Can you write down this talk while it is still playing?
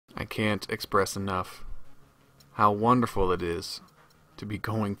I can't express enough how wonderful it is to be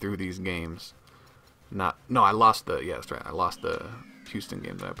going through these games. No, I lost the, yeah, that's right, I lost the Houston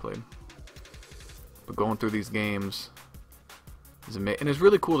game that I played. But going through these games is amazing, and it's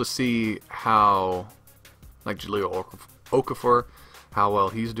really cool to see how, like Jahlil Okafor, how well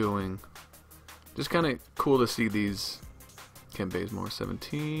he's doing. Just kind of cool to see these. Kent Bazemore,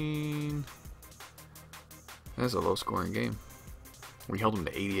 17. That's a low-scoring game. We held them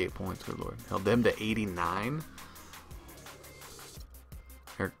to 88 points, good lord. Held them to 89.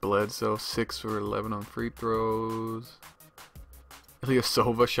 Eric Bledsoe, 6 for 11 on free throws.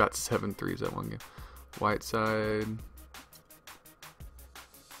 Ilyasova shot 7 threes that one game. Whiteside.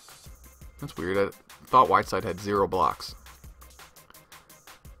 That's weird. I thought Whiteside had 0 blocks.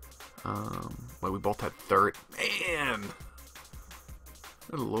 Well, we both had 30. Man!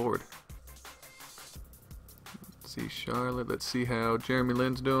 Good lord. Let's see Charlotte. Let's see how Jeremy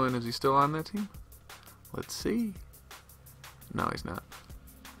Lin's doing. Is he still on that team? Let's see. No, he's not.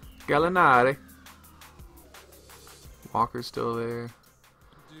 Gallinari. Walker's still there.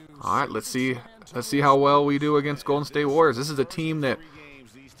 Alright, let's see how well we do against Golden State Warriors. This is a team that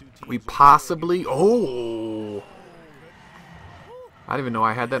we possibly... Oh! I didn't even know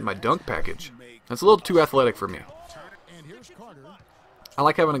I had that in my dunk package. That's a little too athletic for me. I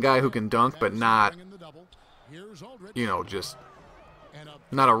like having a guy who can dunk, but not, you know, just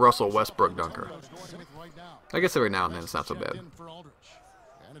not a Russell Westbrook dunker. I guess every now and then it's not so bad.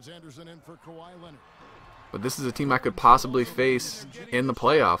 But this is a team I could possibly face in the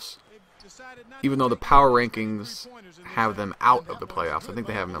playoffs, even though the power rankings have them out of the playoffs. I think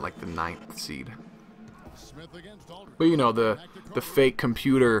they have them at like the 9th seed. But you know, the fake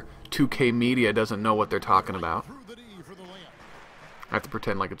computer 2K media doesn't know what they're talking about. I have to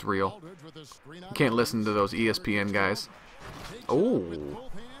pretend like it's real. You can't listen to those ESPN guys. Oh,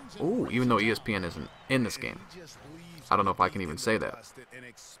 even though ESPN isn't in this game. I don't know if I can even say that.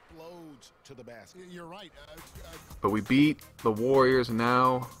 But we beat the Warriors, and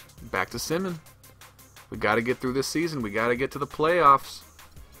now back to Simmons. We got to get through this season. We got to get to the playoffs.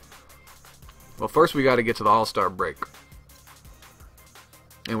 Well, first we got to get to the All-Star break.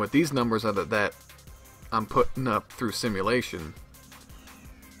 And with these numbers that I'm putting up through simulation,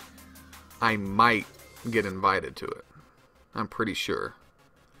 I might get invited to it. I'm pretty sure.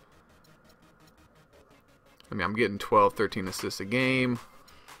 I mean, I'm getting 12, 13 assists a game.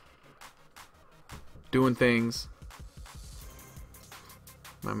 Doing things.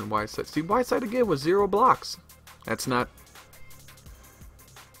 I mean, Whiteside. See, Whiteside again with 0 blocks. That's not...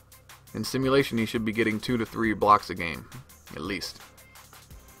 In simulation, he should be getting 2 to 3 blocks a game, at least.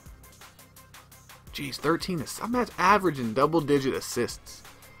 Jeez, 13 assists. I'm averaging double-digit assists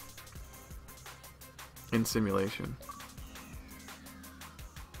in simulation.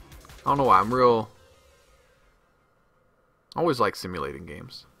 I don't know why. I always like simulating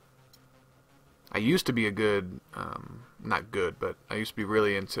games. I used to be a good, not good, but I used to be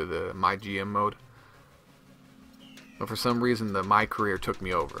really into the My GM mode. But for some reason, My Career took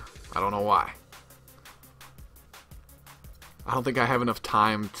me over. I don't know why. I don't think I have enough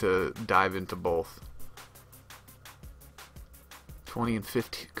time to dive into both. 20 and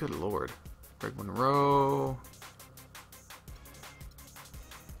 15. Good lord. Greg Monroe.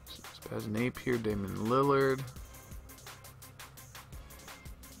 Spaz Napier. Damon Lillard.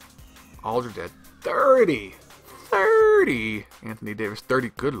 Aldridge at 30. 30. Anthony Davis 30.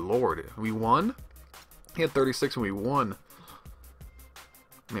 Good lord. We won? He had 36 when we won.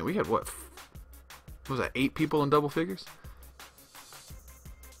 Man, we had what? Was that 8 people in double figures?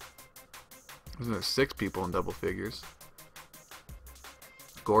 Wasn't there 6 people in double figures?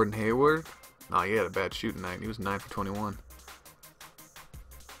 Gordon Hayward? Oh, he had a bad shooting night. He was 9 for 21.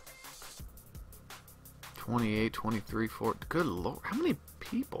 28, 23, 4. Good lord. How many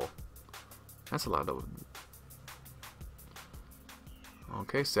people? That's a lot of...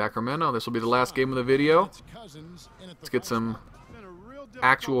 Okay, Sacramento. This will be the last game of the video. Let's get some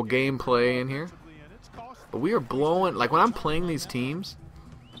actual gameplay in here. But we are blowing... Like, when I'm playing these teams,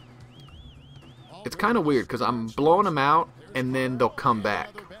 it's kind of weird, because I'm blowing them out, and then they'll come back.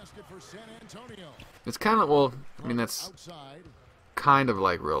 It's kind of... Well, I mean, that's kind of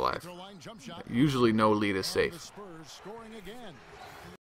like real life. Usually no lead is safe.